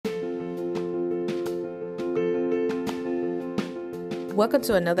Welcome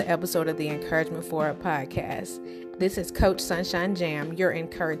to another episode of the Encouragement Forward podcast. This is Coach Sunshine Jam, your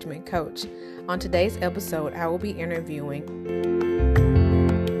encouragement coach. On today's episode, I will be interviewing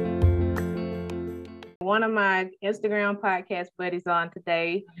one of my Instagram podcast buddies on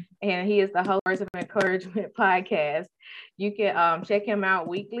today, and he is the host of Encouragement podcast. You can check him out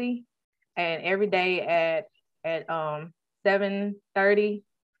weekly and every day at 7:30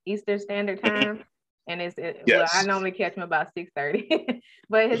 Eastern Standard Time. And well, I normally catch him about 6:30,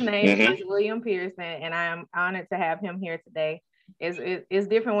 but his name is William Pearson, and I am honored to have him here today. It's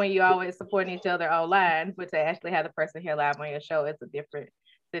different when you always supporting each other online, but to actually have the person here live on your show, it's a different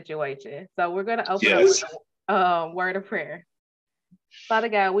situation. So we're going to open up with a word of prayer. Father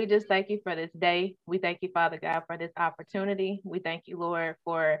God, we just thank you for this day. We thank you, Father God, for this opportunity. We thank you, Lord,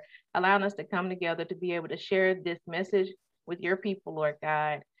 for allowing us to come together to be able to share this message with your people, Lord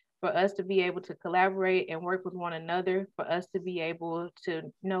God, for us to be able to collaborate and work with one another, for us to be able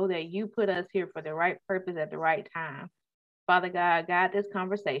to know that you put us here for the right purpose at the right time. Father God, guide this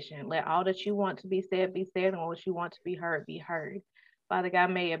conversation. Let all that you want to be said, and what you want to be heard, be heard. Father God,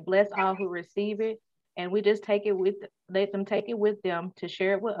 may it bless all who receive it. And we just let them take it with them to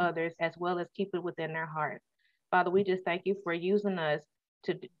share it with others, as well as keep it within their hearts. Father, we just thank you for using us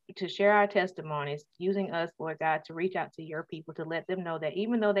to share our testimonies, using us, Lord God, to reach out to your people, to let them know that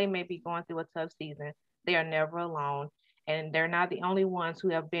even though they may be going through a tough season, they are never alone. And they're not the only ones who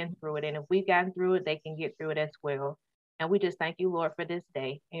have been through it. And if we've gotten through it, they can get through it as well. And we just thank you, Lord, for this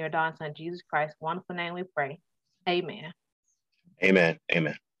day. In your darling son, Jesus Christ's wonderful name we pray. Amen. Amen.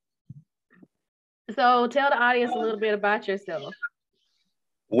 Amen. So tell the audience a little bit about yourself.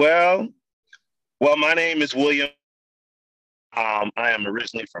 Well, my name is William. I am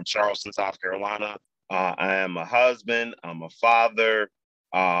originally from Charleston, South Carolina. I am a husband. I'm a father.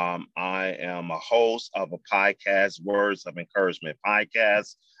 I am a host of a podcast, Words of Encouragement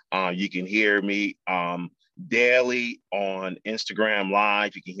podcast. You can hear me daily on Instagram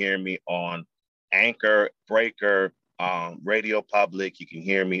Live. You can hear me on Anchor, Breaker, Radio Public. You can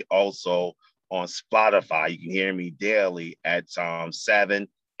hear me also on Spotify. You can hear me daily at 7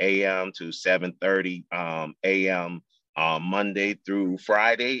 a.m. to 7:30 a.m. Monday through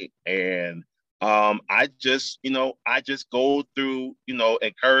Friday. And I just go through,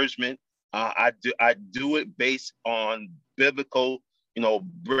 encouragement. I do it based on biblical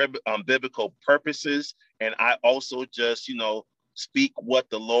purposes. And I also just, speak what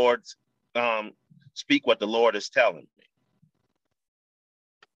the Lord is telling me.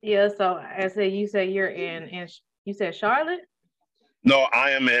 Yeah, so I said, you said you're in you said Charlotte? No,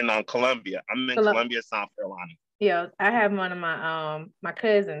 I am in Columbia. I'm in Columbia, South Carolina. Yeah, I have one of my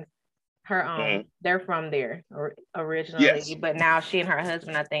cousins. They're from there originally, yes. But now she and her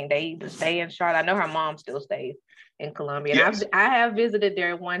husband, I think they stay in Charlotte. I know her mom still stays in Columbia. And yes. I have visited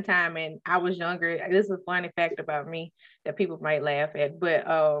there one time, and I was younger. This is a funny fact about me that people might laugh at, but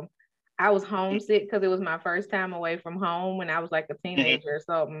I was homesick because it was my first time away from home when I was like a teenager or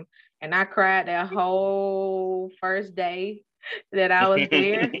something. And I cried that whole first day that I was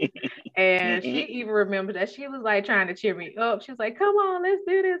there. And she even remembered that. She was like trying to cheer me up. She was like, come on, let's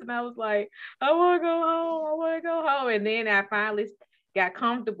do this. And I was like, I want to go home. And then I finally got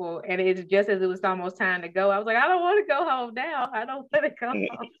comfortable. And it's just as it was almost time to go, I was like, I don't want to go home now. I don't want to go home.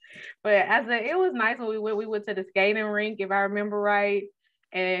 But I said, it was nice when we went to the skating rink, if I remember right.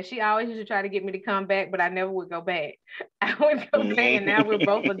 And she always used to try to get me to come back, but I never would go back. I would go back, and now we're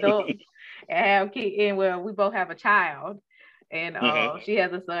both adults and have kids. And well, we both have a child, and she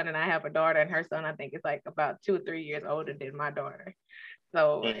has a son, and I have a daughter. And her son, I think, is like about 2 or 3 years older than my daughter.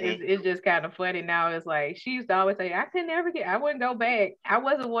 So it's just kind of funny now. It's like she used to always say, I wouldn't go back. I'm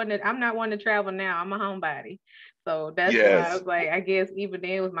not one to travel now. I'm a homebody. So that's why I was like, I guess even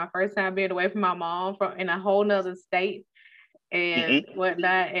then it was my first time being away from my mom in a whole nother state. And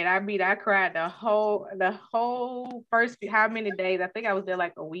whatnot, and I cried the whole first how many days. I think I was there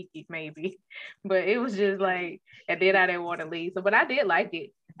like a week maybe, but it was just like, and then I didn't want to leave. So, but I did like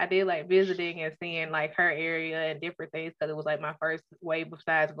it. I did like visiting and seeing like her area and different things, because it was like my first way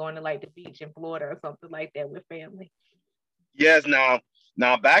besides going to like the beach in Florida or something like that with family. Yes. Now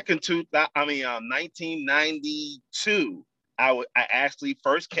back in 1992, I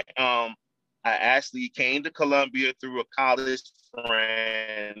actually came to Columbia through a college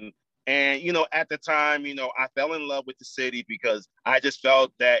friend. And, at the time, I fell in love with the city because I just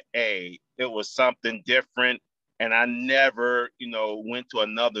felt that, it was something different. And I never, went to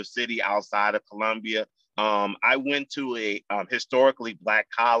another city outside of Columbia. I went to a historically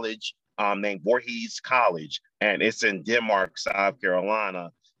Black college named Voorhees College, and it's in Denmark, South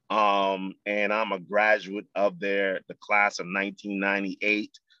Carolina. And I'm a graduate of the class of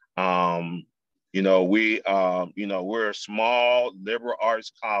 1998. We're a small liberal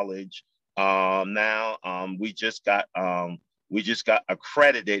arts college now. We just got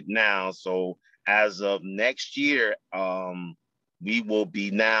accredited now. So as of next year, we will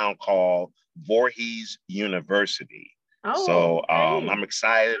be now called Voorhees University. Oh, so okay. I'm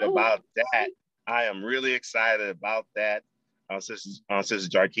excited about that. I am really excited about that. Sister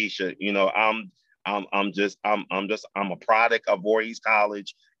Jarkeisha, I'm a product of Voorhees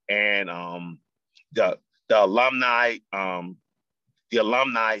College, and the the alumni um, the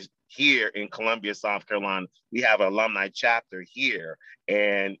alumni here in Columbia, South Carolina. We have an alumni chapter here,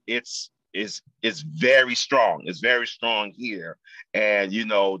 and it's very strong. It's very strong here, and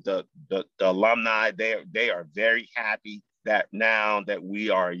the alumni, they are very happy that now that we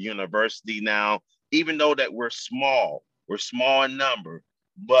are a university now, even though that we're small in number,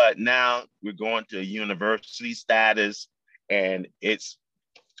 but now we're going to a university status, and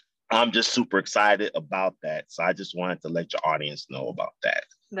I'm just super excited about that. So I just wanted to let your audience know about that.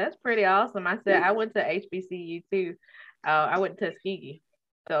 That's pretty awesome. I said I went to HBCU too. I went to Tuskegee.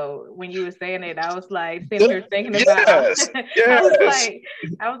 So when you were saying it, I was like sitting here thinking about. Yes, yes.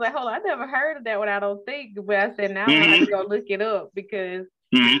 I was like, hold on, I never heard of that one. I don't think, but I said now I'm gonna have to go look it up because.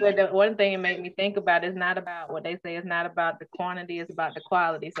 But the one thing it made me think about is not about what they say. It's not about the quantity. It's about the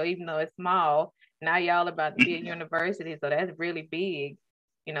quality. So even though it's small, now y'all about to be a university, so that's really big.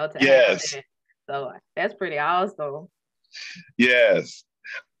 To have that. So that's pretty awesome. Yes.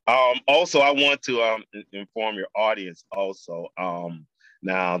 Also, I want to inform your audience also.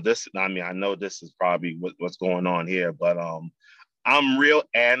 Now I know this is probably what's going on here, but I'm real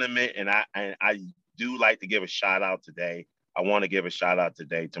animate, and I do like to give a shout out today. I want to give a shout out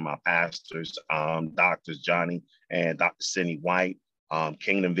today to my pastors, Dr. Johnny and Dr. Cindy White,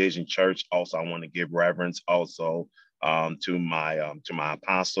 Kingdom Vision Church. Also, I want to give reverence also to my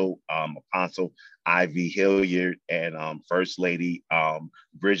apostle Ivy Hilliard, and First Lady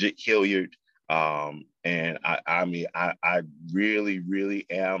Bridget Hilliard. And I really, really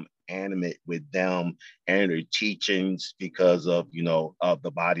am animate with them and their teachings because of of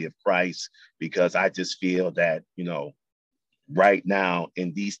the body of Christ, because I just feel that right now,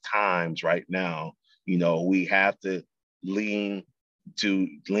 in these times right now, we have to lean to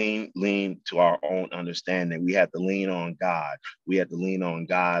our own understanding. We have to lean on God. We have to lean on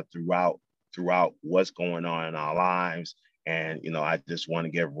God throughout what's going on in our lives. And I just want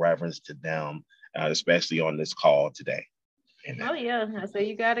to give reverence to them, especially on this call today. Amen. Oh yeah, I say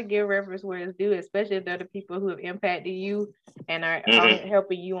you got to give reference where it's due, especially if they're the people who have impacted you and are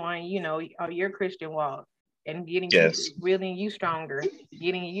helping you on your Christian walk and getting you, building you stronger,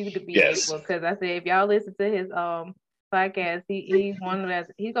 getting you to be able. Because I say if y'all listen to his podcast, he's one of that.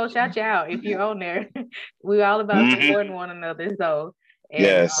 He's gonna shout you out if you're on there. We're all about supporting one another, so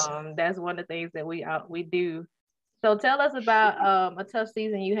that's one of the things that we do. So tell us about a tough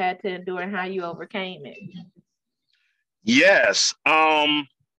season you had to endure and how you overcame it. Yes.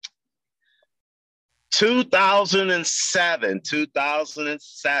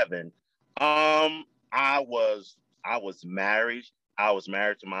 2007. I was married. I was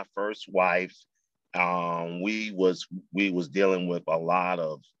married to my first wife. We was dealing with a lot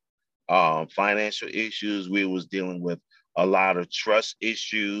of financial issues. We was dealing with a lot of trust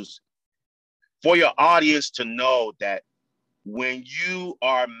issues. For your audience to know that when you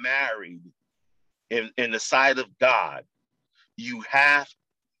are married in the sight of God, you have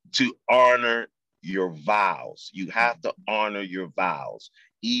to honor your vows. You have to honor your vows,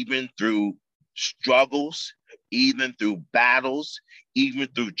 even through struggles, even through battles, even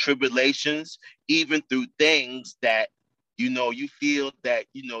through tribulations, even through things that, you feel that,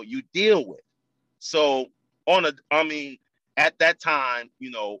 you deal with. So at that time, we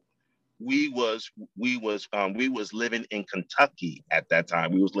was living in Kentucky at that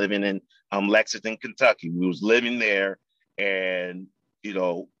time. We was living in Lexington, Kentucky. We was living there, and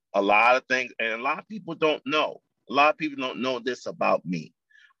a lot of things, and a lot of people don't know. A lot of people don't know this about me.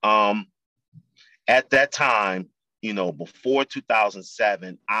 At that time, before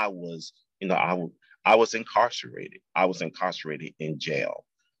 2007, I was incarcerated. I was incarcerated in jail.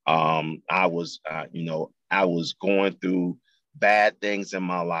 I was going through bad things in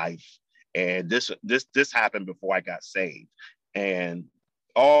my life. And this happened before I got saved. And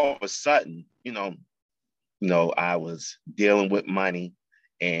all of a sudden, I was dealing with money,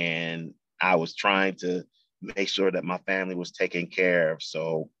 and I was trying to make sure that my family was taken care of.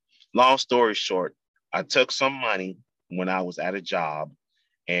 So long story short, I took some money when I was at a job.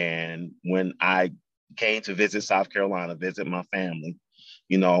 And when I came to visit South Carolina, visit my family,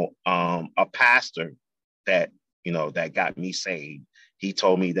 a pastor that, that got me saved. He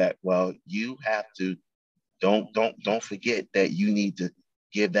told me that, well, you have to, don't forget that you need to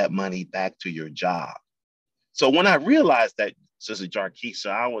give that money back to your job. So when I realized that, Sister Jarkeisha,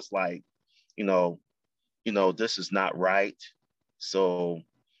 I was like, you know, this is not right. So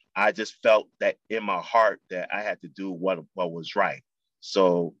I just felt that in my heart that I had to do what was right.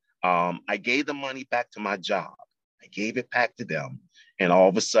 So I gave the money back to my job. I gave it back to them. And all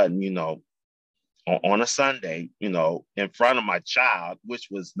of a sudden, on a Sunday, in front of my child, which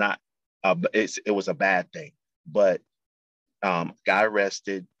was not, it was a bad thing, but got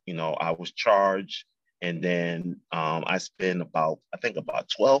arrested. I was charged. And then I spent I think about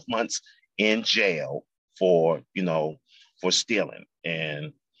 12 months in jail for stealing.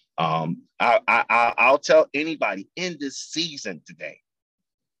 And I'll tell anybody in this season today,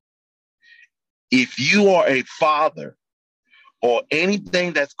 if you are a father or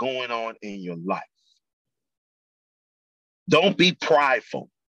anything that's going on in your life, don't be prideful.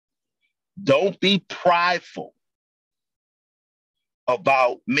 Don't be prideful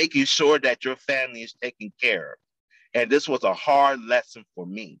about making sure that your family is taken care of. And this was a hard lesson for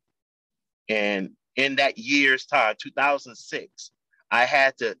me. And in that year's time, 2006, I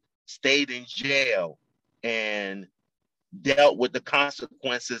had to stay in jail and dealt with the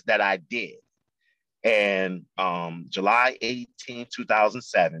consequences that I did. And July 18,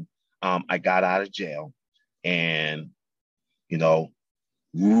 2007, I got out of jail and,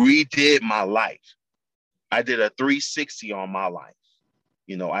 redid my life. I did a 360 on my life.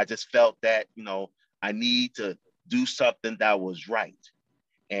 I just felt that, I need to do something that was right.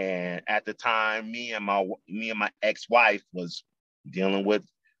 And at the time, me and my ex-wife was dealing with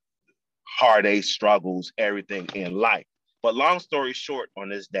heartache, struggles, everything in life. But long story short, on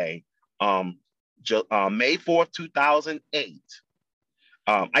this day, May 4th, 2008,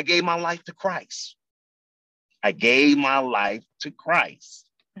 I gave my life to Christ. I gave my life to Christ.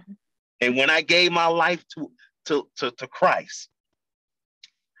 Mm-hmm. And when I gave my life to Christ,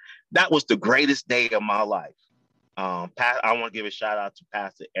 that was the greatest day of my life. I want to give a shout out to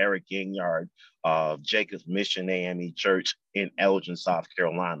Pastor Eric Ginyard of Jacob's Mission AME Church in Elgin, South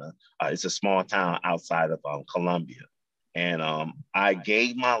Carolina. It's a small town outside of Columbia. And I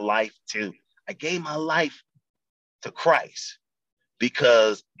gave my life to Christ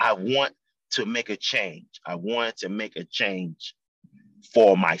because I want to make a change. I wanted to make a change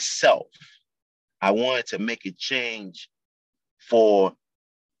for myself. I wanted to make a change for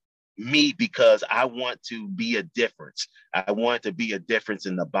me because I want to be a difference. I want to be a difference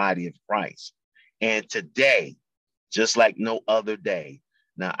in the body of Christ. And today, just like no other day,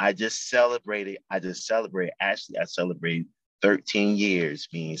 now I celebrated, actually I celebrated 13 years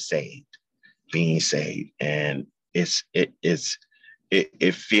being saved. And it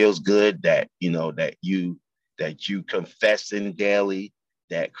feels good that, that you confessing daily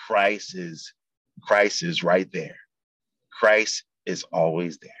that Christ is right there. Christ is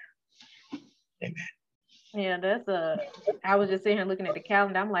always there. Amen. Yeah, I was just sitting here looking at the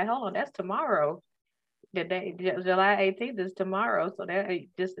calendar. I'm like, hold on, that's tomorrow. The day, July 18th is tomorrow. So that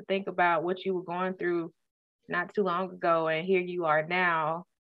just to think about what you were going through not too long ago, and here you are now,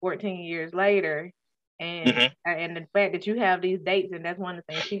 14 years later. And mm-hmm. and the fact that you have these dates, and that's one of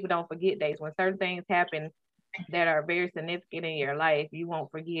the things people don't forget dates. When certain things happen that are very significant in your life, you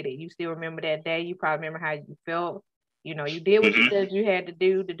won't forget it. You still remember that day. You probably remember how you felt. You did what mm-hmm. you said you had to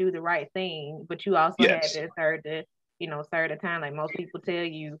do the right thing, but you also yes. had to serve the time. Like most people tell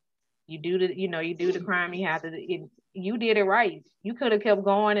you, you do the crime, you have to, you did it right. You could have kept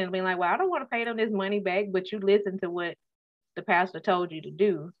going and been like, well, I don't want to pay them this money back, but you listened to what the pastor told you to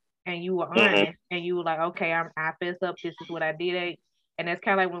do, and you were honest, mm-hmm. and you were like, okay, I fess up, this is what I did. And that's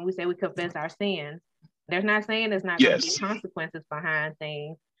kind of like when we say we confess our sins. There's not saying there's not yes. going to be consequences behind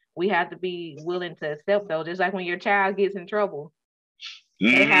things. We have to be willing to accept those. Just like when your child gets in trouble,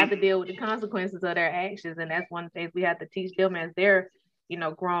 mm-hmm. they have to deal with the consequences of their actions. And that's one of the things we have to teach them as they're,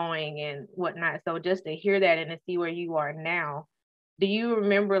 growing and whatnot. So just to hear that and to see where you are now, do you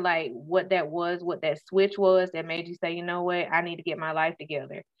remember like what that switch was that made you say, you know what, I need to get my life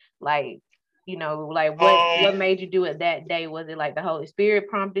together? Like, what made you do it that day? Was it like the Holy Spirit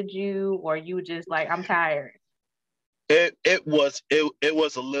prompted you, or you were just like, I'm tired? It was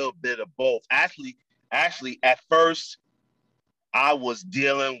a little bit of both. Actually, at first, I was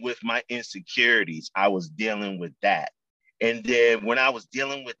dealing with my insecurities. I was dealing with that. And then when I was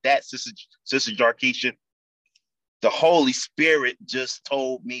dealing with that, Sister Jarkeisha, the Holy Spirit just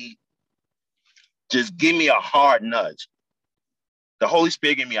told me, just give me a hard nudge. The Holy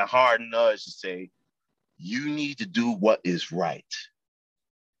Spirit gave me a hard nudge to say, you need to do what is right.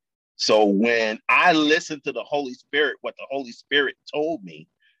 So when I listened to the Holy Spirit, what the Holy Spirit told me,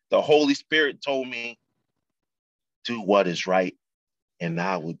 the Holy Spirit told me, do what is right, and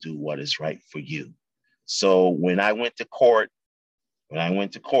I will do what is right for you. So when I went to court, and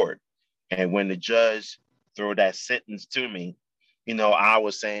when the judge threw that sentence to me, I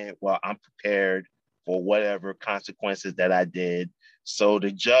was saying, well, I'm prepared for whatever consequences that I did. So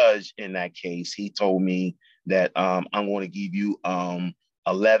the judge in that case, he told me that I'm going to give you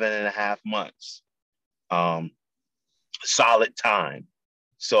 11 and a half months, solid time.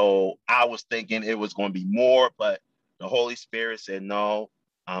 So I was thinking it was going to be more, but the Holy Spirit said, no,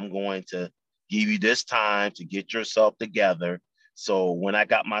 I'm going to give you this time to get yourself together. So when I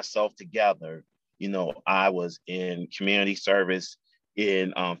got myself together, I was in community service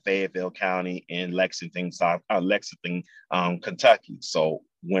in Fayetteville County in Lexington, Kentucky. So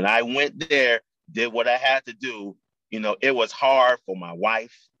when I went there, did what I had to do, it was hard for my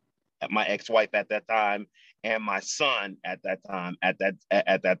wife, my ex-wife at that time, and my son at that time. At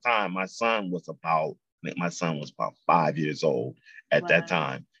that time, my son was about 5 years old at that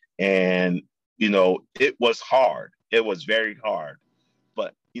time, and it was hard. It was very hard.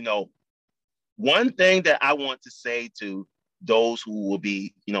 But one thing that I want to say to those who will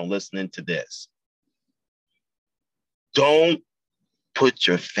be listening to this: don't put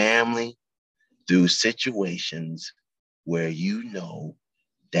your family through situations where you know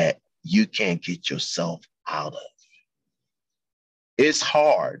that you can't get yourself out of. It's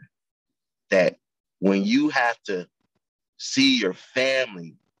hard that when you have to see your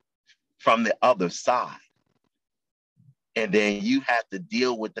family from the other side, and then you have to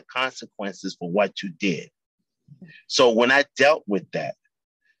deal with the consequences for what you did. So when I dealt with that,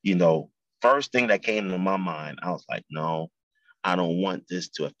 first thing that came to my mind, I was like, no, I don't want this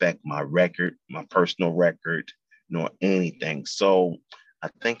to affect my record, my personal record, nor anything. So I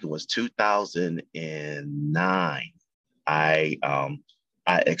think it was 2009. I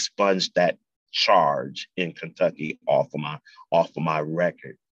expunged that charge in Kentucky off of my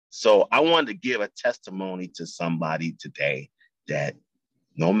record. So I wanted to give a testimony to somebody today that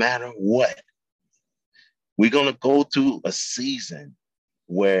no matter what, we're going to go through a season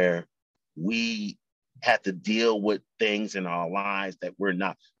where we have to deal with things in our lives that we're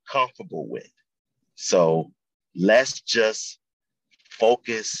not comfortable with. So let's just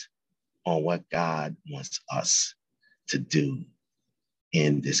focus on what God wants us to do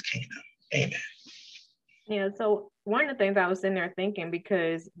in this kingdom. Amen. Yeah, so one of the things I was sitting there thinking,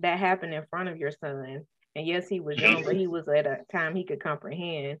 because that happened in front of your son, and yes, he was young, but he was at a time he could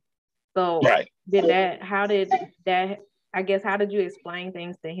comprehend. So how did you explain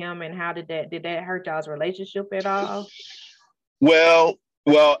things to him, and how did that hurt y'all's relationship at all? Well,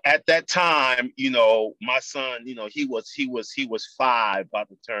 at that time, my son, he was 5, about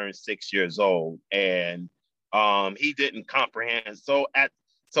to turn 6 years old, and he didn't comprehend.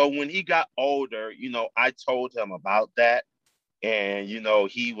 So when he got older, I told him about that, and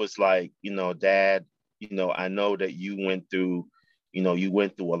he was like, Dad, I know that you went through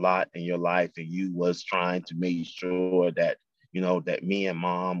a lot in your life, and you was trying to make sure that that me and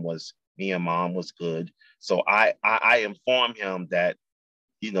mom was good. So I informed him that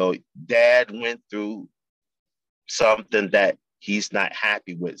Dad went through something that he's not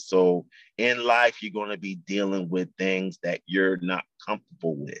happy with. So in life, you're going to be dealing with things that you're not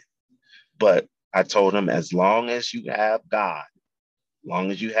comfortable with. But I told him, as long as you have God on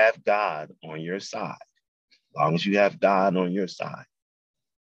your side,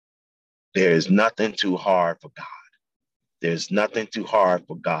 there is nothing too hard for God. There's nothing too hard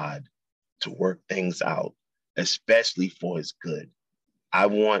for God to work things out, especially for his good. I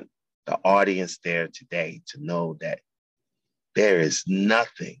want the audience there today to know that there is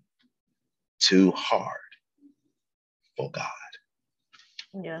nothing too hard for God.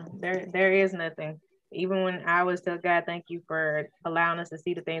 Yeah, there is nothing. Even when I was telling God, thank you for allowing us to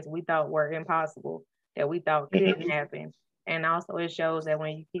see the things we thought were impossible, that we thought couldn't happen. And also it shows that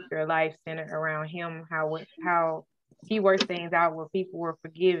when you keep your life centered around him, how he works things out where people were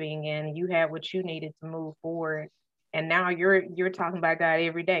forgiving, and you had what you needed to move forward. And now you're talking about God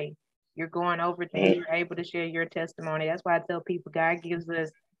every day. You're going over things, you're able to share your testimony. That's why I tell people God gives us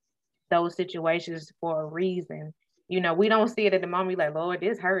those situations for a reason. We don't see it at the moment. You're like, Lord,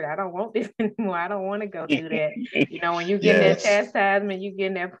 this hurt. I don't want this anymore. I don't want to go through that. When you get that chastisement, you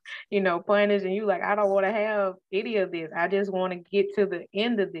get that, punished, and you like, I don't want to have any of this. I just want to get to the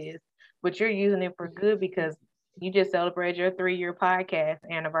end of this. But you're using it for good, because you just celebrated your 3-year podcast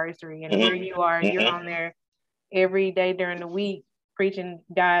anniversary, and here you are, you're on there every day during the week preaching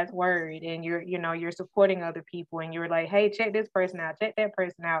God's word, and you're supporting other people, and you're like, hey, check this person out, check that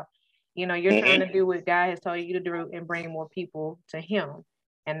person out. You're trying to do what God has told you to do and bring more people to him.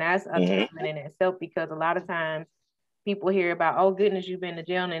 And that's a testament in itself, because a lot of times people hear about, oh goodness, you've been to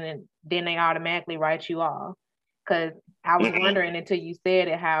jail, and then they automatically write you off. Because I was wondering until you said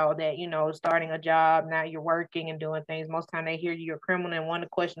it, how that, starting a job, now you're working and doing things. Most time they hear you're a criminal, and one of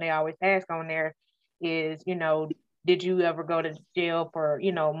the questions they always ask on there is, did you ever go to jail for,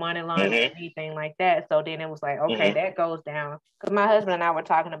 money laundering, anything like that? So then it was like, okay, that goes down. Because my husband and I were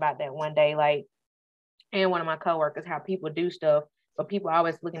talking about that one day, like, and one of my coworkers, how people do stuff, but people are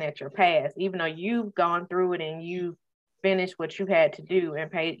always looking at your past, even though you've gone through it and you finished what you had to do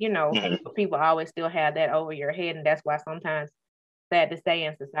and paid, but people always still have that over your head. And that's why sometimes, sad to say,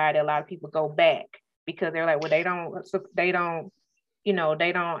 in society, a lot of people go back because they're like, well, they don't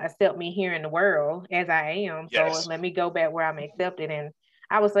accept me here in the world as I am. Yes. So let me go back where I'm accepted. And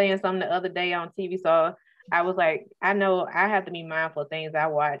I was saying something the other day on TV. So I was like, I know I have to be mindful of things I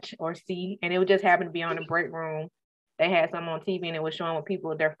watch or see. And it would just happen to be on the break room. They had something on TV and it was showing with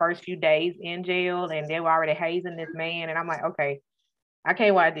people their first few days in jail, and they were already hazing this man. And I'm like, okay, I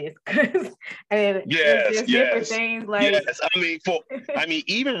can't watch this. And yes, different things like, yes. I mean,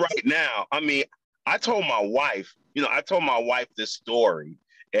 even right now, I told my wife this story,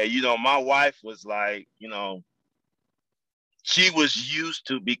 and my wife was like, she was used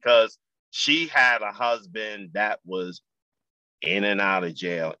to, because she had a husband that was in and out of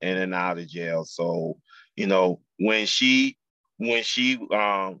jail, in and out of jail. So, when she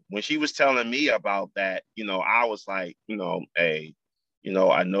was telling me about that, I was like, hey,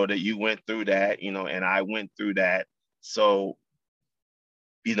 I know that you went through that, and I went through that. So,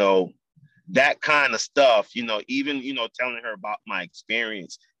 that kind of stuff, even, telling her about my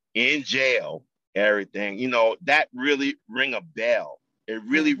experience in jail, everything, that really ring a bell. It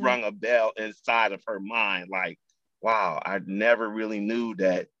really rung a bell inside of her mind. Like, wow, I never really knew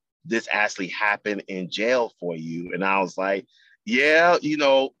that this actually happened in jail for you. And I was like, yeah,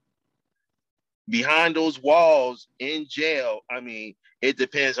 behind those walls in jail, it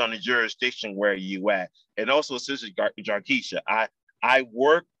depends on the jurisdiction where you at. And also, Sister Jarkeisha, I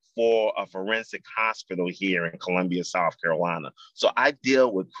work for a forensic hospital here in Columbia, South Carolina. So I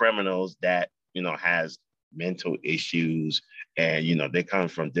deal with criminals that, has mental issues, and, they come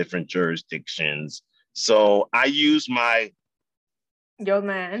from different jurisdictions. So I use my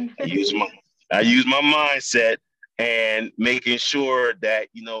I use my mindset and making sure that,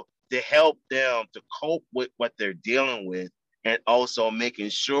 to help them to cope with what they're dealing with, and also making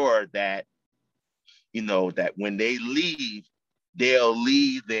sure that, that when they leave, they'll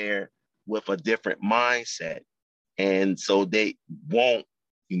leave there with a different mindset. And so they won't,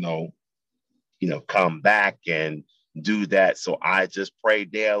 come back and do that. So I just pray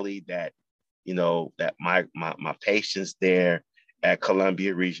daily that, that my patients there at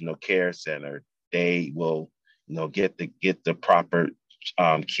Columbia Regional Care Center, they will, get the proper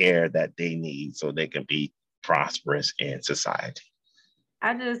care that they need, so they can be prosperous in society.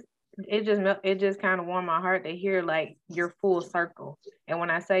 It just kind of warmed my heart to hear, like, you're full circle. And when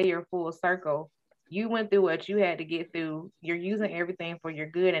I say you're full circle, you went through what you had to get through. You're using everything for your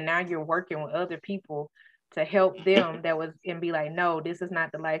good, and now you're working with other people to help them and be like, no, this is not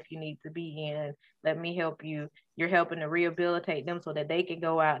the life you need to be in. Let me help you. You're helping to rehabilitate them so that they can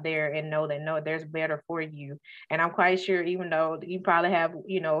go out there and know that, no, there's better for you. And I'm quite sure, even though you probably have,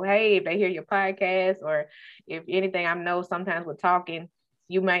 hey, if they hear your podcast or if anything, I know sometimes with talking,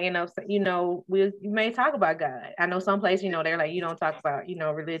 you might end up, you may talk about God. I know some places, they're like, you don't talk about,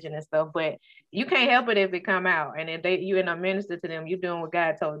 religion and stuff, but you can't help it if it come out. And if you end up minister to them, you're doing what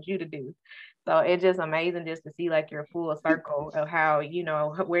God told you to do. So it's just amazing just to see, like, your full circle of how,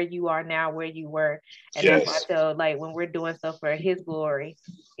 where you are now, where you were. And that's why I tell, like, when we're doing stuff for his glory,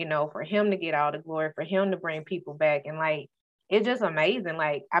 for him to get all the glory, for him to bring people back. And, like, it's just amazing.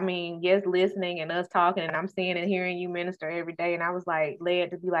 Like, yes, listening and us talking, and I'm seeing and hearing you minister every day. And I was like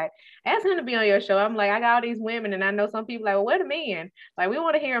led to be like, ask him to be on your show. I'm like, I got all these women, and I know some people like, well, what a man. Like, we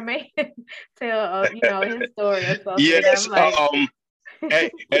want to hear a man tell, his story or something. Yes. And I'm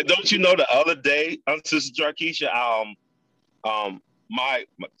like, and don't you know, the other day, Sister Jarkeisha,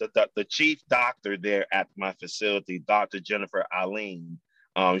 the chief doctor there at my facility, Dr. Jennifer Eileen,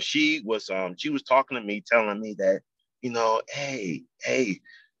 she was talking to me, telling me that, hey,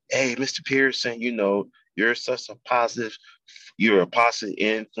 Mr. Pearson, you're a positive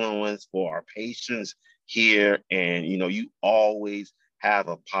influence for our patients here. And, you always have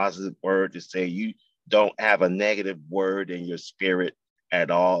a positive word to say. You don't have a negative word in your spirit at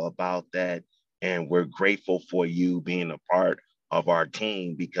all about that. And we're grateful for you being a part of our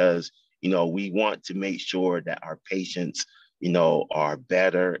team, because, we want to make sure that our patients are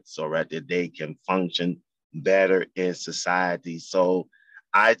better so that they can function better in society. So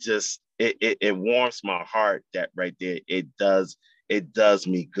it warms my heart that right there. It does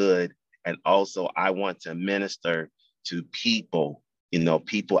me good. And also I want to minister to people,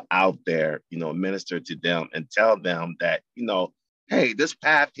 people out there, minister to them and tell them that, hey, this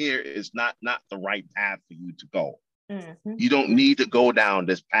path here is not the right path for you to go. Mm-hmm. You don't need to go down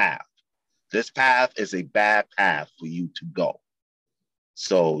this path. This path is a bad path for you to go.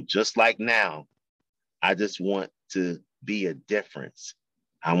 So just like now, I just want to be a difference.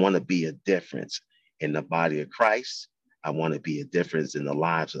 I want to be a difference in the body of Christ. I want to be a difference in the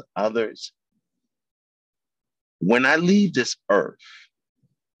lives of others. When I leave this earth,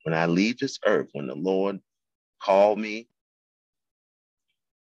 when the Lord called me,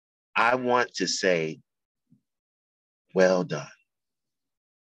 I want to say, well done.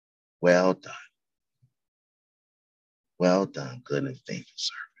 Well done. Well done, good and faithful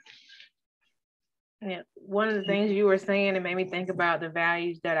servant. Yeah, one of the things you were saying, it made me think about the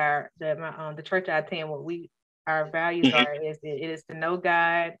values that the church I attend, our values are is it is to know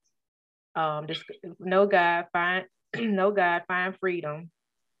God, know God, find freedom,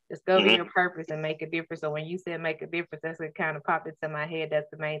 discover your purpose, and make a difference. So when you said make a difference, that's what kind of popped into my head.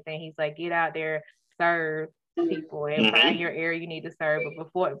 That's the main thing. He's like, get out there, serve people, and find your area you need to serve.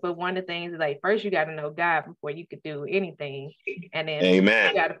 But one of the things is like, first you got to know God before you could do anything, and then you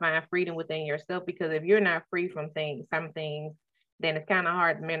got to find freedom within yourself, because if you're not free from some things, then it's kind of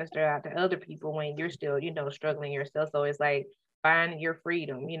hard to minister out to other people when you're still, struggling yourself. So it's like, find your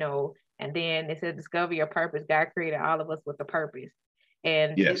freedom, and then it said discover your purpose. God created all of us with a purpose.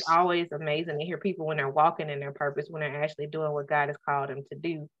 And It's always amazing to hear people when they're walking in their purpose, when they're actually doing what God has called them to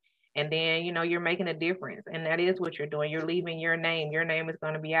do. And then, you're making a difference. And that is what you're doing. You're leaving your name. Your name is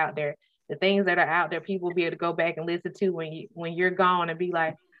going to be out there. The things that are out there, people will be able to go back and listen to when you're gone and be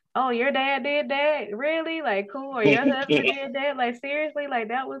like, oh, your dad did that? Really? Like, cool. Or your husband did that? Like, seriously? Like,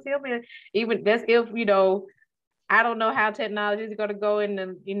 that was him? And even that's if, I don't know how technology is going to go in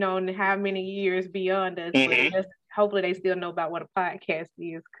the, in how many years beyond us, but just hopefully they still know about what a podcast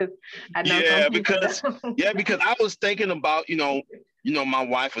is, because I know because I was thinking about, my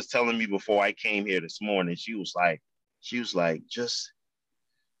wife was telling me before I came here this morning, she was like, just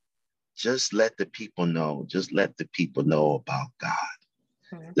let the people know, about God.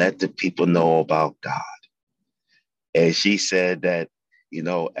 Mm-hmm. Let the people know about God. And she said that,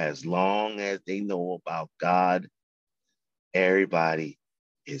 as long as they know about God, everybody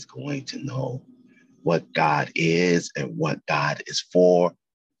is going to know what God is and what God is for.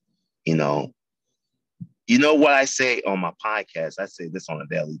 You know what I say on my podcast? I say this on a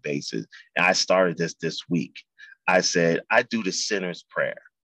daily basis, and I started this week. I said, I do the sinner's prayer.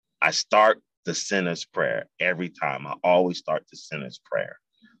 I start the sinner's prayer every time. I always start the sinner's prayer.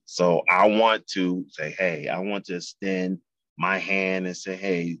 So I want to say, hey, I want to extend my hand and say,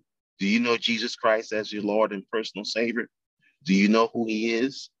 hey, do you know Jesus Christ as your Lord and personal Savior? Do you know who he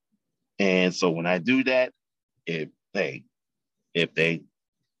is? And so when I do that, if they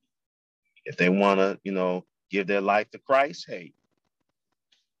want to, give their life to Christ, hey,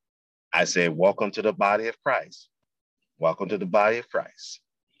 I say, welcome to the body of Christ. Welcome to the body of Christ.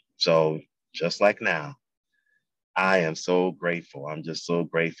 So just like now, I am so grateful. I'm just so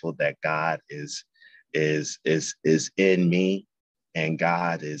grateful that God is in me, and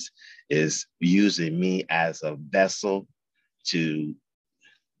God is using me as a vessel to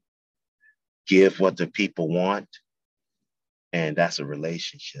give what the people want, and that's a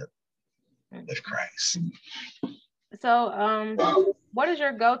relationship with Christ. So, what is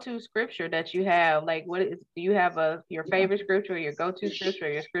your go-to scripture that you have? Like, do you have your favorite scripture, or your go-to scripture, or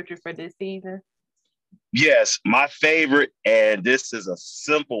your scripture for this season? Yes, my favorite, and this is a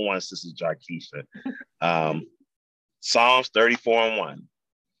simple one, Sister Jarkeisha. Psalms 34:1.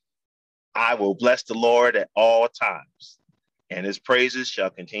 I will bless the Lord at all times, and his praises shall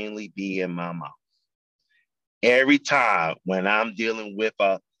continually be in my mouth. Every time when I'm dealing with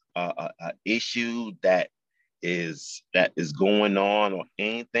a issue that is going on or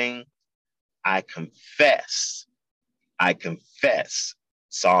anything, I confess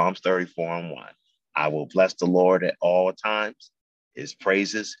Psalms 34:1. I will bless the Lord at all times. His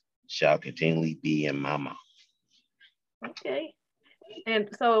praises shall continually be in my mouth. Okay. And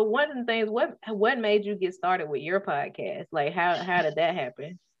so one of the things, what made you get started with your podcast? Like, how did that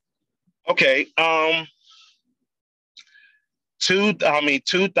happen? Okay.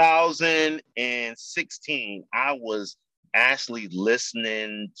 2016, I was actually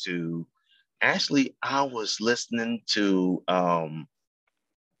listening to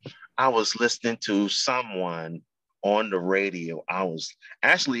someone on the radio, I was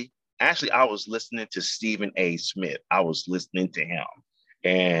I was listening to Stephen A. Smith. I was listening to him.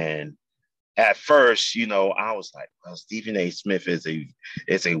 And at first, I was like, well, Stephen A. Smith is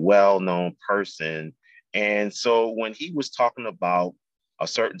a well-known person. And so when he was talking about a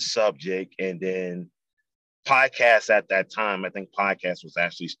certain subject, and then podcasts at that time, I think podcast was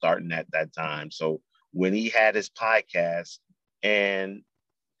actually starting at that time. So when he had his podcast, and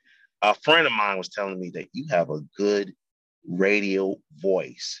a friend of mine was telling me that you have a good radio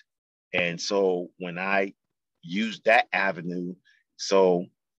voice. And so when I used that avenue, so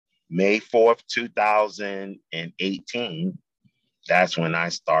May 4th, 2018, that's when I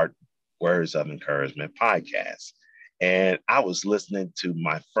start Words of Encouragement podcast. And I was listening to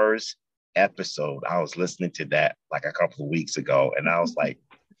my first episode. I was listening to that like a couple of weeks ago. And I was like,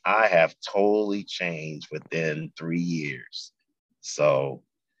 I have totally changed within 3 years. So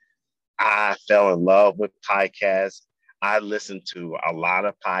I fell in love with podcasts. I listened to a lot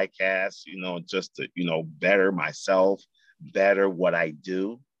of podcasts, just to, better myself, better what I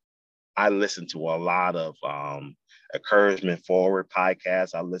do. I listen to a lot of Encouragement Forward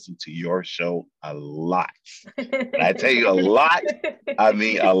podcasts. I listen to your show a lot. And I tell you a lot, I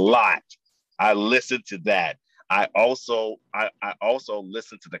mean a lot. I listen to that. I also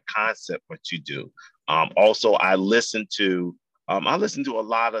listen to the concept what you do. Also, I listen to a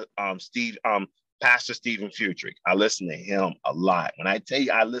lot of Pastor Stephen Furtick. I listen to him a lot. When I tell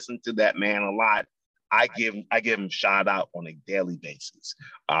you I listen to that man a lot, I give him shout out on a daily basis.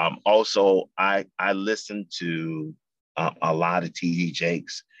 Also, I listen to a lot of TD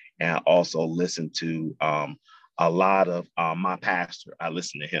Jakes, and I also listen to a lot of my pastor. I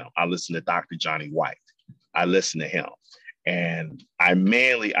listen to him. I listen to Dr. Johnny White. I listen to him. And I'm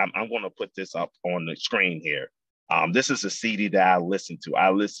going to put this up on the screen here. This is a CD that I listen to.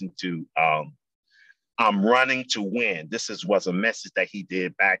 I listen to I'm Running to Win. This was a message that he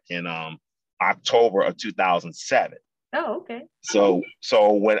did back in October of 2007. Oh, okay. So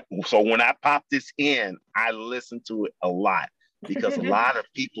when I pop this in, I listen to it a lot, because a lot of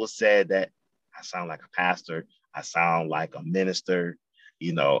people said that I sound like a pastor, I sound like a minister,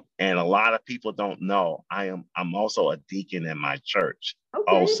 and a lot of people don't know I'm also a deacon in my church. Okay.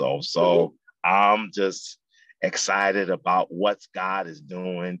 Also. So I'm just excited about what God is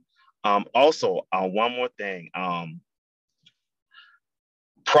doing. Also, one more thing.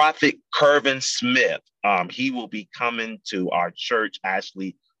 Prophet Kervin Smith, he will be coming to our church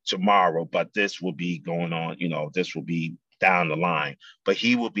actually tomorrow, but this will be going on, this will be down the line, but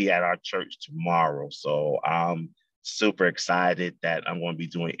he will be at our church tomorrow. So I'm super excited that I'm going to be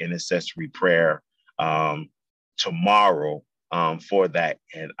doing intercessory prayer tomorrow for that.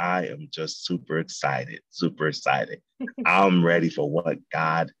 And I am just super excited. I'm ready for what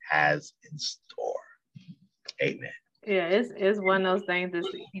God has in store. Amen. Yeah, it's one of those things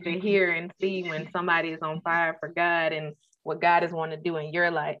to hear and see when somebody is on fire for God and what God is wanting to do in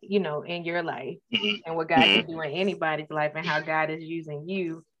your life, in your life, and what God can do in anybody's life, and how God is using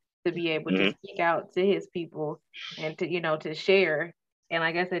you to be able to speak out to his people and to, to share. And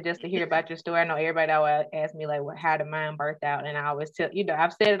like I said, just to hear about your story, I know everybody always ask me like, how did mine birth out? And I always tell,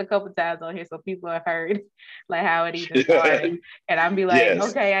 I've said it a couple of times on here, so people have heard like how it even started. And I'd be like, yes.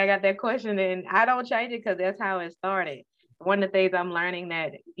 Okay, I got that question, and I don't change it because that's how it started. One of the things I'm learning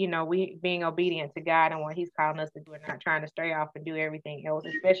that, we being obedient to God and what he's calling us to do, and not trying to stray off and do everything else,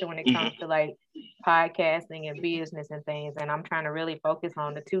 especially when it comes to like podcasting and business and things. And I'm trying to really focus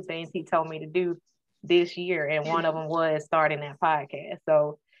on the two things he told me to do this year, and one of them was starting that podcast.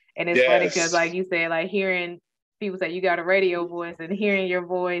 So, and it's funny because like you said, like hearing people say you got a radio voice, and hearing your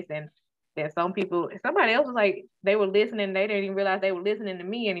voice, and then somebody else was like, they were listening, they didn't even realize they were listening to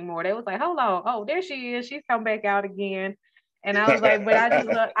me anymore. They was like, hold on, oh, there she is, she's come back out again. And I was like, but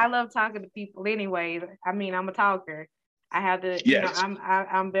I love talking to people anyway. I mean, I'm a talker. I have to,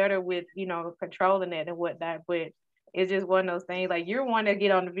 I'm better with, controlling it and whatnot, but it's just one of those things, like you're one to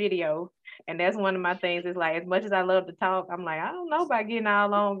get on the video. And that's one of my things, is like, as much as I love to talk, I'm like, I don't know about getting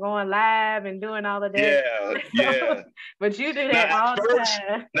all on, going live and doing all of that. Yeah. But you do that all the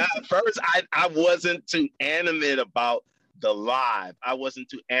time. Now, at first, I wasn't too animate about the live. I wasn't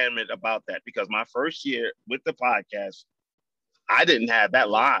too animate about that, because my first year with the podcast, I didn't have that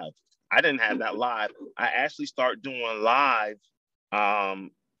live. I actually started doing live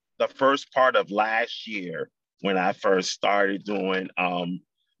the first part of last year, when I first started doing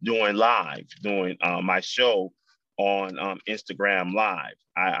live, my show on Instagram Live.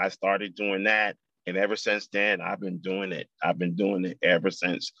 I started doing that, and ever since then, I've been doing it. I've been doing it ever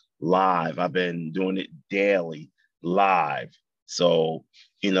since live. I've been doing it daily live. So,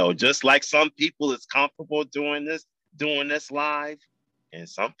 just like some people is comfortable doing this live, and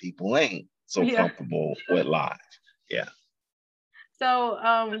some people ain't so comfortable with live. Yeah. So,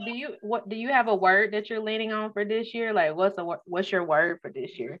 do you have a word that you're leaning on for this year? Like, what's your word for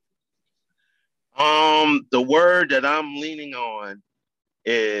this year? The word that I'm leaning on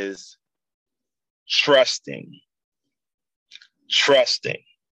is trusting. Trusting.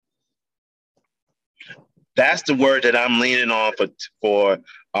 That's the word that I'm leaning on for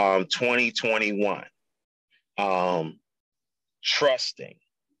 2021. Trusting.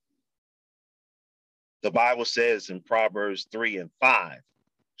 The Bible says in Proverbs 3:5,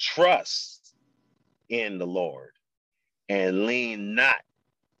 trust in the Lord and lean not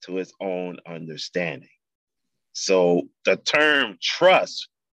to his own understanding. So the term trust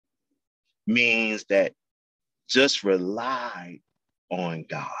means that just rely on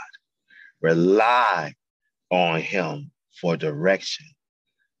God, rely on him for direction,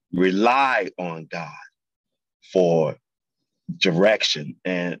 rely on God for direction,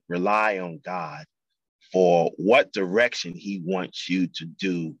 and rely on God for what direction he wants you to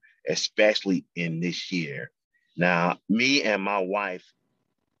do, especially in this year. Now, me and my wife,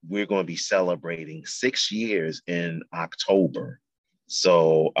 we're going to be celebrating 6 years in October.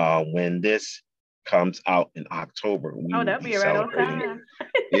 So when this comes out in October, we will be celebrating.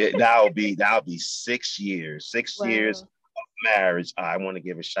 That'll be 6 years, 6 years of marriage. I want to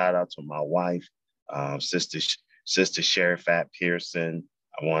give a shout out to my wife, sister Sherifat Pearson.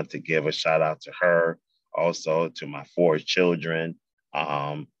 I want to give a shout out to her, also to my 4 children,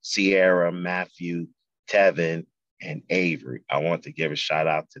 Sierra, Matthew, Tevin, and Avery. I want to give a shout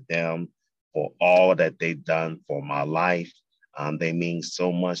out to them for all that they've done for my life. They mean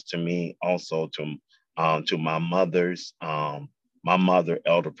so much to me. Also to my mothers, my mother,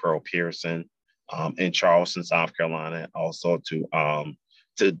 Elder Pearl Pearson, in Charleston, South Carolina. Also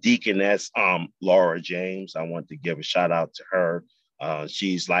to Deaconess Laura James. I want to give a shout out to her.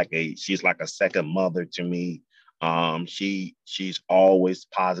 She's like a second mother to me. She's always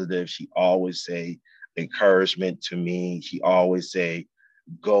positive. She always say encouragement to me. She always say,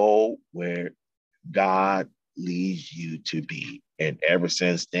 go where God leads you to be. And ever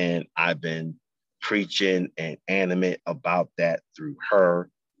since then, I've been preaching and animate about that through her.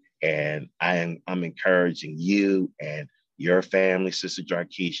 And I'm encouraging you and your family, Sister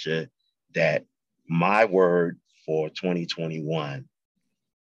Jarkeisha, that my word for 2021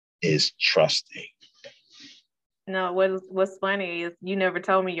 is trusting. No, what's funny is you never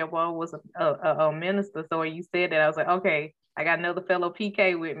told me your mom was a minister. So when you said that, I was like, okay, I got another fellow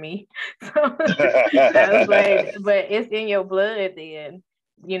PK with me. So I was like, but it's in your blood then,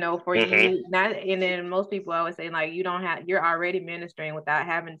 for you. Not, and then most people always say like you're already ministering without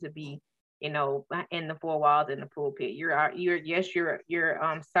having to be, in the 4 walls in the pulpit. You're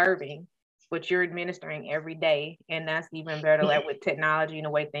serving, but you're administering every day. And that's even better, like with technology and the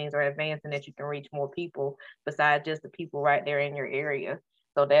way things are advancing, that you can reach more people besides just the people right there in your area.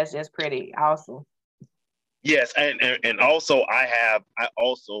 So that's just pretty awesome. Yes. And also I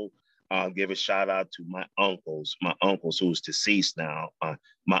also give a shout out to my uncles who's deceased now.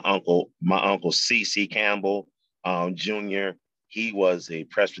 My uncle C.C. Campbell Jr., he was a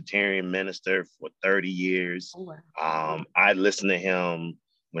Presbyterian minister for 30 years. Oh, wow. I listened to him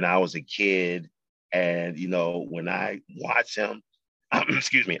when I was a kid. And, when I watched him,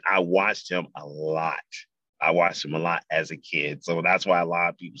 excuse me, I watched him a lot. I watched him a lot as a kid. So that's why a lot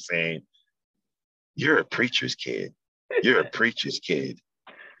of people saying, you're a preacher's kid. You're a preacher's kid.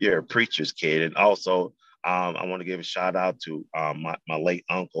 You're a preacher's kid. And also, I want to give a shout out to my late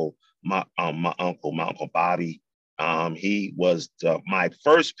uncle, my uncle Bobby. He was my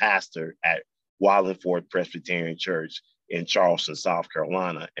first pastor at Wallingford Presbyterian Church in Charleston, South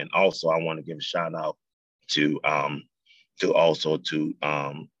Carolina. And also, I want to give a shout out to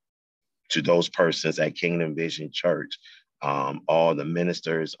those persons at Kingdom Vision Church, all the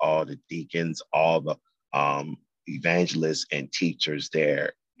ministers, all the deacons, all the evangelists and teachers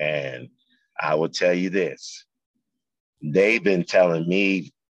there. And I will tell you this, they've been telling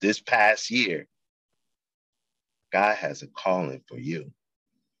me this past year, God has a calling for you.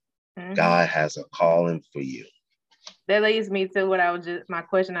 Mm-hmm. God has a calling for you. That leads me to my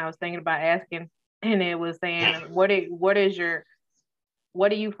question I was thinking about asking, and it was saying, what do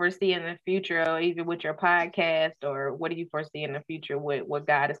you foresee in the future, or even with your podcast, or what do you foresee in the future with what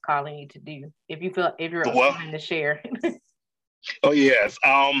God is calling you to do? If you're willing to share. Oh yes.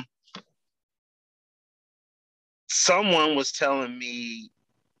 Someone was telling me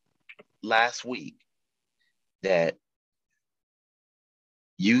last week that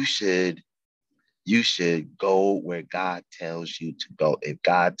you should you should go where God tells you to go. If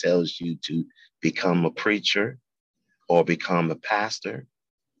God tells you to become a preacher or become a pastor,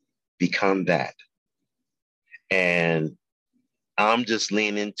 become that. And I'm just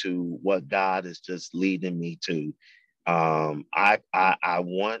leaning to what God is just leading me to. I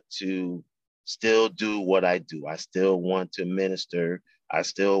want to still do what I do. I still want to minister. I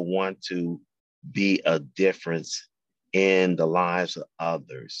still want to be a difference in the lives of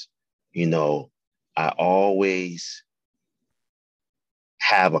others. You know, I always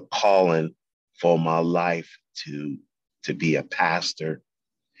have a calling for my life to be a pastor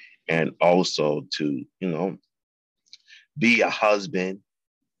and also to, be a husband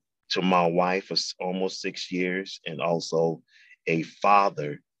to my wife for almost 6 years and also a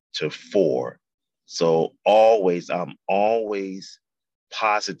father to four. So I'm always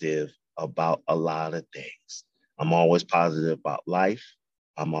positive about a lot of things. I'm always positive about life.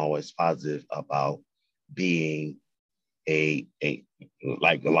 I'm always positive about being a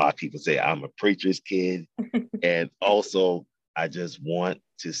like a lot of people say, I'm a preacher's kid. And also, I just want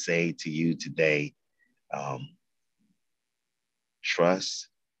to say to you today, um, trust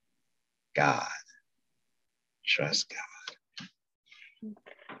God. Trust God.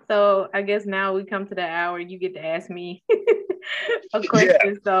 So I guess now we come to the hour you get to ask me a question.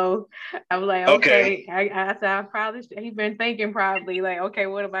 Yeah. So I'm like, okay. I said he's been thinking probably like, okay,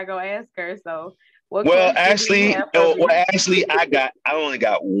 what am I gonna ask her? So actually, I only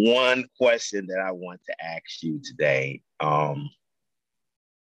got one question that I want to ask you today.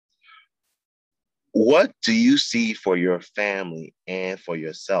 What do you see for your family and for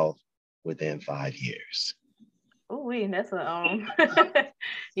yourself within 5 years? Oh, that's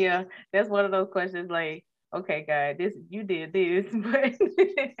yeah, that's one of those questions like, okay, God, you did this, but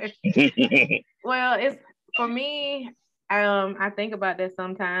well, it's for me. I think about that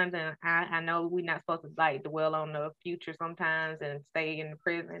sometimes, and I know we're not supposed to like dwell on the future sometimes and stay in the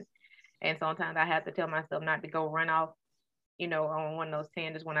present. And sometimes I have to tell myself not to go run off, on one of those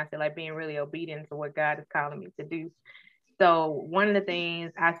tangents when I say like being really obedient to what God is calling me to do. So one of the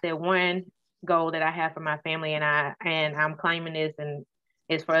things I said, one goal that I have for my family and I'm claiming this, and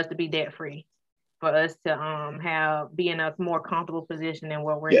is for us to be debt free, for us to be in a more comfortable position than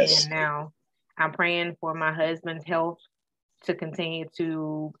what we're in now. I'm praying for my husband's health to continue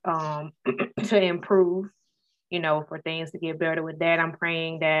to to improve, for things to get better with that. I'm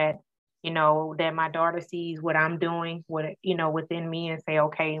praying that, that my daughter sees what I'm doing, within me, and say,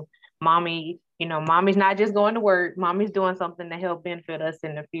 okay, mommy, mommy's not just going to work, mommy's doing something to help benefit us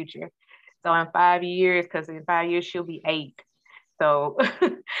in the future. So in 5 years, because in 5 years she'll be 8. So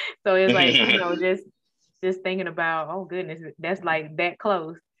so it's like, just thinking about, oh goodness, that's like that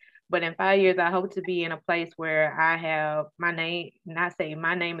close. But in 5 years, I hope to be in a place where I have my name, not say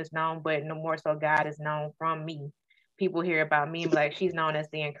my name is known, but no more so God is known from me. People hear about me and be like, she's known as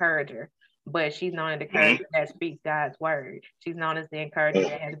the encourager, but she's known as the encourager that speaks God's word. She's known as the encourager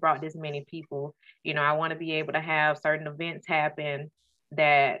that has brought this many people. I want to be able to have certain events happen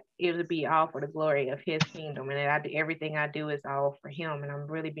that it would be all for the glory of his kingdom, and that everything I do is all for him, and I'm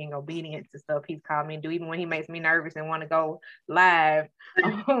really being obedient to stuff he's called me to do, even when he makes me nervous and want to go live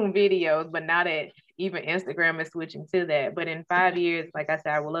on videos. But now that even Instagram is switching to that. But in 5 years, like I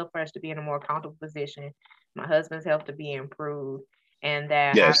said, I would love for us to be in a more comfortable position, my husband's health to be improved, and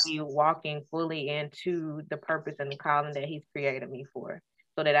that I'll be walking fully into the purpose and the calling that he's created me for,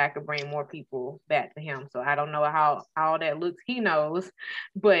 so that I could bring more people back to him. So I don't know how all that looks, he knows,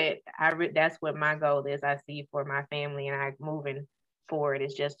 but that's what my goal is. I see for my family and I moving forward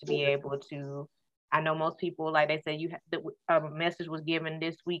is just to be able to, I know most people, like they say, a message was given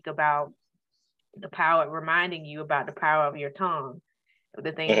this week about the power, reminding you about the power of your tongue,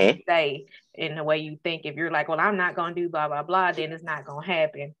 the things you say, in the way you think. If you're like, well, I'm not going to do blah, blah, blah, then it's not going to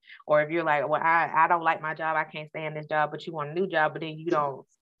happen. Or if you're like, well, I don't like my job, I can't stand this job, but you want a new job, but then you don't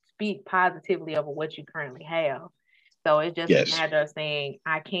speak positively over what you currently have. So it's just a matter of saying,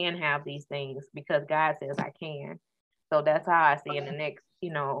 I can have these things because God says I can. So that's how I see in the next,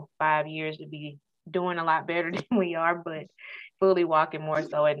 5 years to be doing a lot better than we are, but fully walking more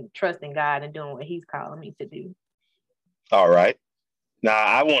so and trusting God and doing what he's calling me to do. All right. Now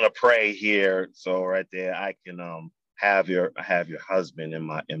I want to pray here, so right there I can have your husband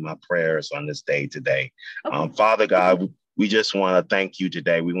in my prayers on this day today. Okay. Father God, we just want to thank you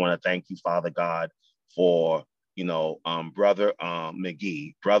today. We want to thank you, Father God, for brother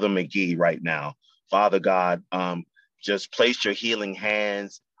McGee right now. Father God, just place your healing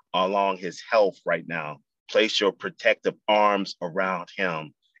hands along his health right now. Place your protective arms around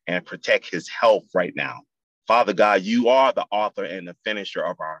him and protect his health right now. Father God, you are the author and the finisher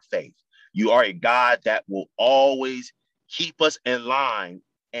of our faith. You are a God that will always keep us in line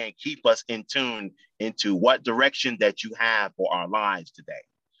and keep us in tune into what direction that you have for our lives today.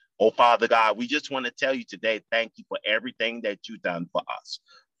 Oh, Father God, we just want to tell you today, thank you for everything that you've done for us.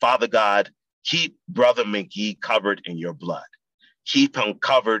 Father God, keep Brother McGee covered in your blood. Keep him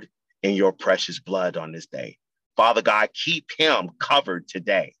covered in your precious blood on this day. Father God, keep him covered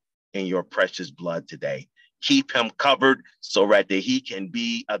today in your precious blood today. Keep him covered so that he can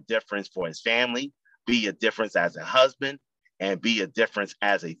be a difference for his family, be a difference as a husband, and be a difference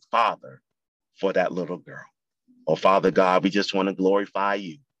as a father for that little girl. Oh, Father God, we just want to glorify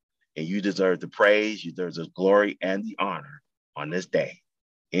you. And you deserve the praise, you deserve the glory and the honor on this day.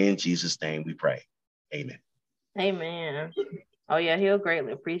 In Jesus' name we pray. Amen. Amen. Oh yeah, he'll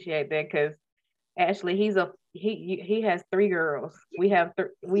greatly appreciate that because actually he has 3 girls. We have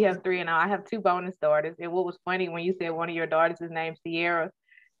 3 and I have 2 bonus daughters. And what was funny when you said one of your daughters is named Sierra,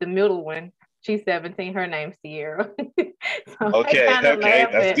 the middle one, she's 17, her name's Sierra. So okay,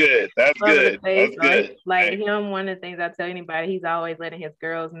 that's good. That's good. That's good. Like him, one of the things I tell anybody, he's always letting his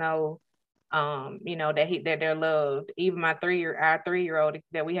girls know that they're loved. Even our 3-year-old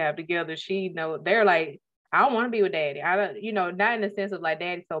that we have together, she know they're like, I don't want to be with daddy. I don't, not in the sense of like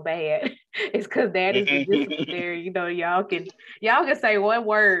daddy's so bad. It's because daddy's the disciplinary. Y'all can say one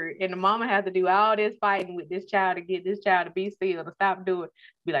word and the mama has to do all this fighting with this child to get this child to be still, to stop doing.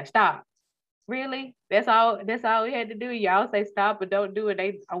 Be like, stop. Really? That's all we had to do. Y'all say stop but don't do it.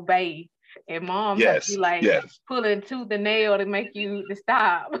 They obey. And mom has to be like pulling tooth and nail to make you to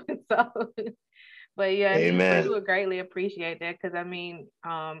stop. So, but yeah, he would greatly appreciate that because I mean,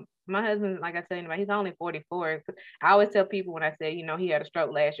 my husband, like I tell you, he's only 44. I always tell people when I say, he had a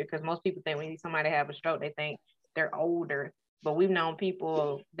stroke last year, because most people think when somebody have a stroke, they think they're older. But we've known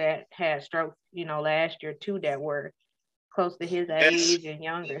people that had strokes, last year too, that were close to his age and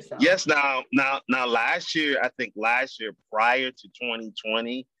younger. So yes, now last year prior to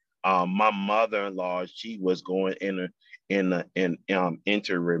 2020, my mother-in-law, she was going into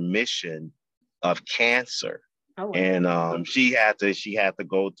remission of cancer. Oh, and she had to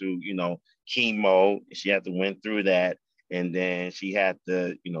go through, chemo. She had to went through that, and then she had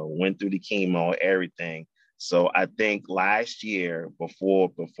to, went through the chemo, everything. So I think last year, before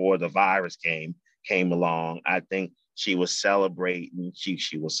the virus came along, I think she was celebrating.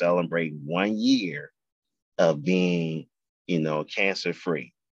 She was celebrating 1 year of being, cancer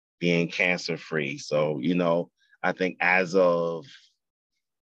free, So, I think as of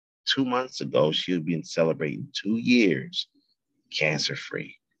 2 months ago, she had been celebrating 2 years cancer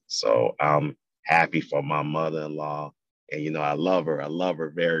free. So I'm happy for my mother-in-law, and I love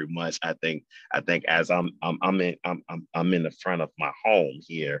her very much. I think as I'm in the front of my home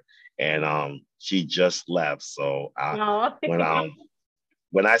here, and she just left. So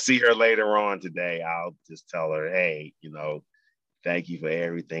when I see her later on today, I'll just tell her, hey, thank you for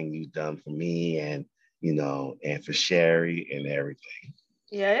everything you've done for me, and and for Sherry and everything.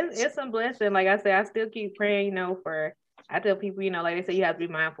 Yeah, it's a blessing. Like I said, I still keep praying, I tell people, like they say, you have to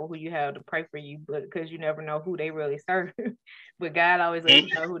be mindful who you have to pray for you, but because you never know who they really serve. But God always lets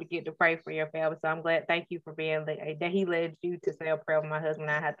you know who to get to pray for your family. So I'm glad, thank you for being that he led you to say a prayer with my husband.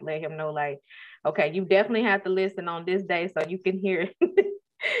 I had to let him know, like, okay, you definitely have to listen on this day so you can hear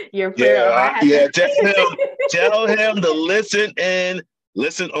your prayer. Tell him to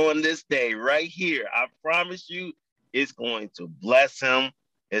listen on this day right here. I promise you, it's going to bless him.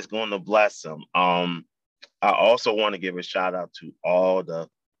 It's going to bless him. I also want to give a shout out to all the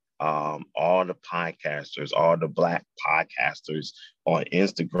podcasters, all the Black podcasters on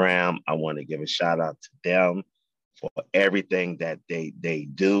Instagram. I want to give a shout out to them for everything that they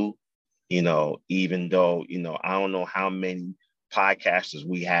do. Even though, I don't know how many podcasters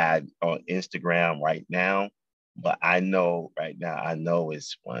we had on Instagram right now, but I know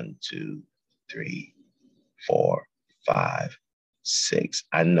it's 1, 2, 3, 4, 5, 6.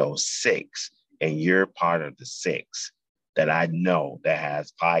 I know 6, and you're part of the 6 that I know that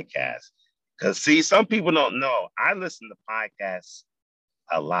has podcasts. Because see, some people don't know. I listen to podcasts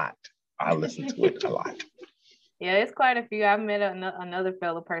a lot. I listen to it a lot. Yeah, it's quite a few. I've met another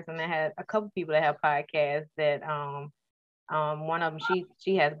fellow person that had a couple people that have podcasts that one of them,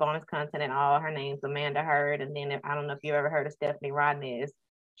 she has bonus content and all. Her name's Amanda Hurd, and then I don't know if you ever heard of Stephanie Rodness.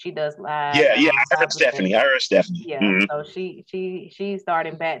 She does live. Yeah, I heard Stephanie. Yeah, so she's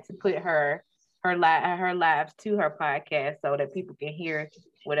starting back to put her lives to her podcast so that people can hear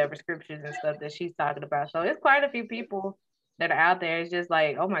whatever scriptures and stuff that she's talking about. So it's quite a few people that are out there. It's just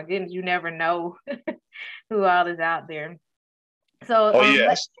like, oh my goodness, you never know who all is out there. So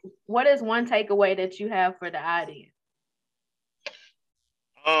what is one takeaway that you have for the audience?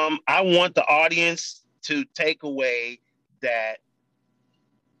 I want the audience to take away that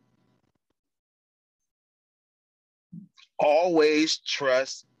always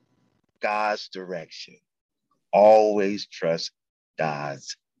trust God's direction. Always trust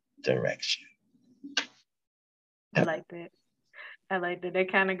God's direction. I like that. I like that.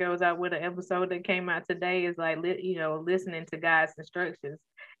 That kind of goes out with an episode that came out today, is like, listening to God's instructions.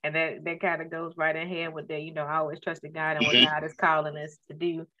 And that kind of goes right in hand with that, I always trust in God and what God is calling us to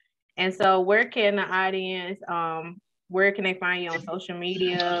do. And so where can the audience, where can they find you on social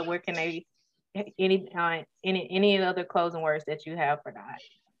media? Where can they, any other closing words that you have for that?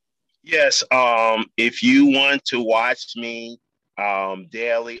 Yes. If you want to watch me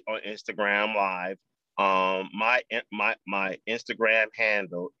daily on Instagram Live, my Instagram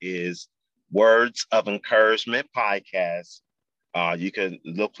handle is Words of Encouragement Podcast. You can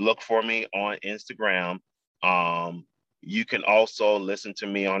look for me on Instagram. You can also listen to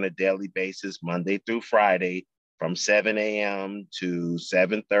me on a daily basis, Monday through Friday, from 7 a.m. to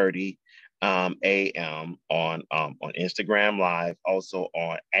 7:30 a.m. on Instagram Live, also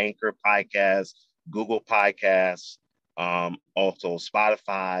on Anchor Podcast, Google Podcasts, also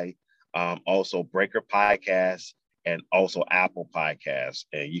Spotify, also Breaker Podcasts, and also Apple Podcasts.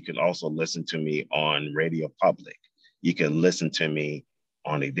 And you can also listen to me on Radio Public. You can listen to me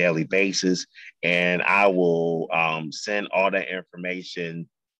on a daily basis, and I will send all that information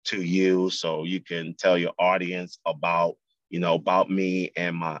to you so you can tell your audience about me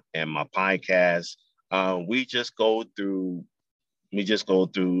and my podcast. We just go through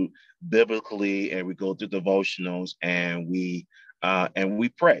biblically, and we go through devotionals, and we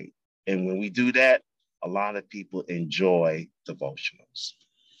pray. And when we do that, a lot of people enjoy devotionals.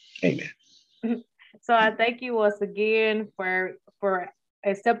 Amen. So I thank you once again for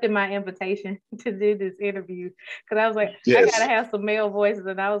accepting my invitation to do this interview, because I was like, yes, I gotta have some male voices,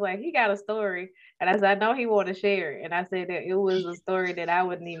 and I was like, he got a story, and I said, I know he want to share it, and I said that it was a story that I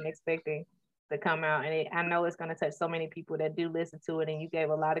wasn't even expecting to come out, and I know it's going to touch so many people that do listen to it, and you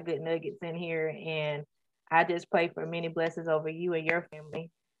gave a lot of good nuggets in here, and I just pray for many blessings over you and your family,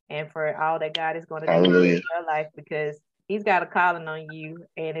 and for all that God is going to do in your life, because he's got a calling on you,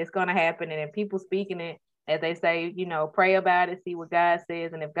 and it's going to happen. And if people speaking it, as they say, pray about it, see what God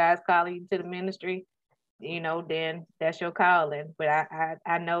says. And if God's calling you to the ministry, then that's your calling. But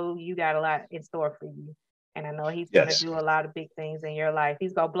I know you got a lot in store for you. And I know he's going to do a lot of big things in your life.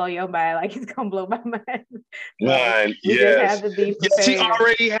 He's going to blow your mind like he's going to blow my mind. Mine, you just have to be prepared. Yes, he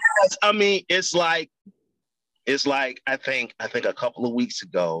already has. I mean, it's like I think a couple of weeks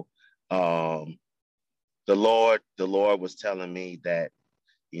ago, the Lord was telling me that,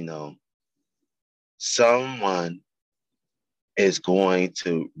 someone is going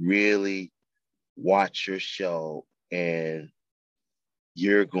to really watch your show, and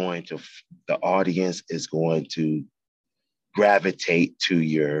the audience is going to gravitate to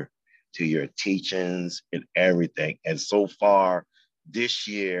your teachings and everything. And so far this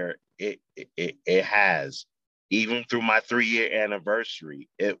year, it has, even through my 3-year anniversary,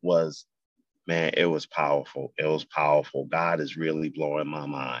 it was powerful. It was powerful. God is really blowing my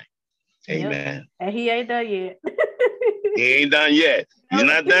mind. Amen. Yep. And he ain't done yet. He ain't done yet. He's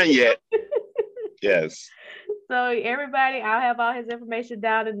not done yet. Yes. So everybody, I'll have all his information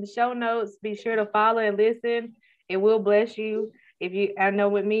down in the show notes. Be sure to follow and listen. It will bless you. I know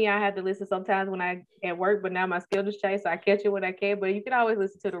with me, I have to listen sometimes when I at work, but now my schedule's changed, so I catch it when I can. But you can always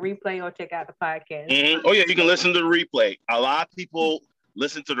listen to the replay or check out the podcast. Mm-hmm. Oh yeah, you can listen to the replay. A lot of people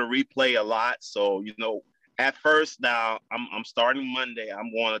listen to the replay a lot. So, at first now I'm starting Monday.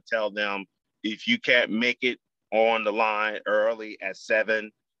 I'm going to tell them, if you can't make it on the line early at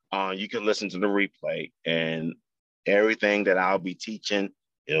 7, you can listen to the replay, and everything that I'll be teaching,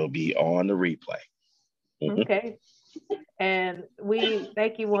 it'll be on the replay. Mm-hmm. Okay. And we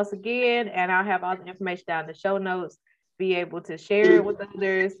thank you once again, and I'll have all the information down in the show notes. Be able to share it with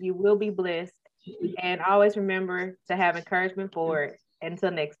others. You will be blessed. And always remember to have encouragement for it.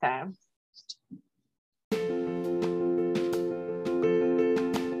 Until next time.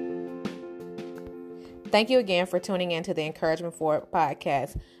 Thank you again for tuning in to the Encouragement For It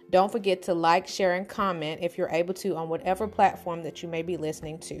podcast. Don't forget to like, share, and comment if you're able to on whatever platform that you may be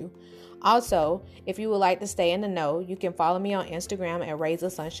listening to. Also, if you would like to stay in the know, you can follow me on Instagram at Raise the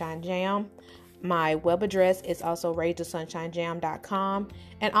Sunshine Jam. My web address is also raisethesunshinejam.com.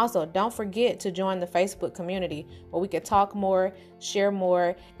 And also, don't forget to join the Facebook community where we can talk more, share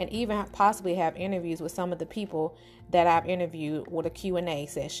more, and even possibly have interviews with some of the people that I've interviewed with a Q&A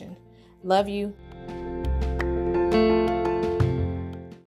session. Love you.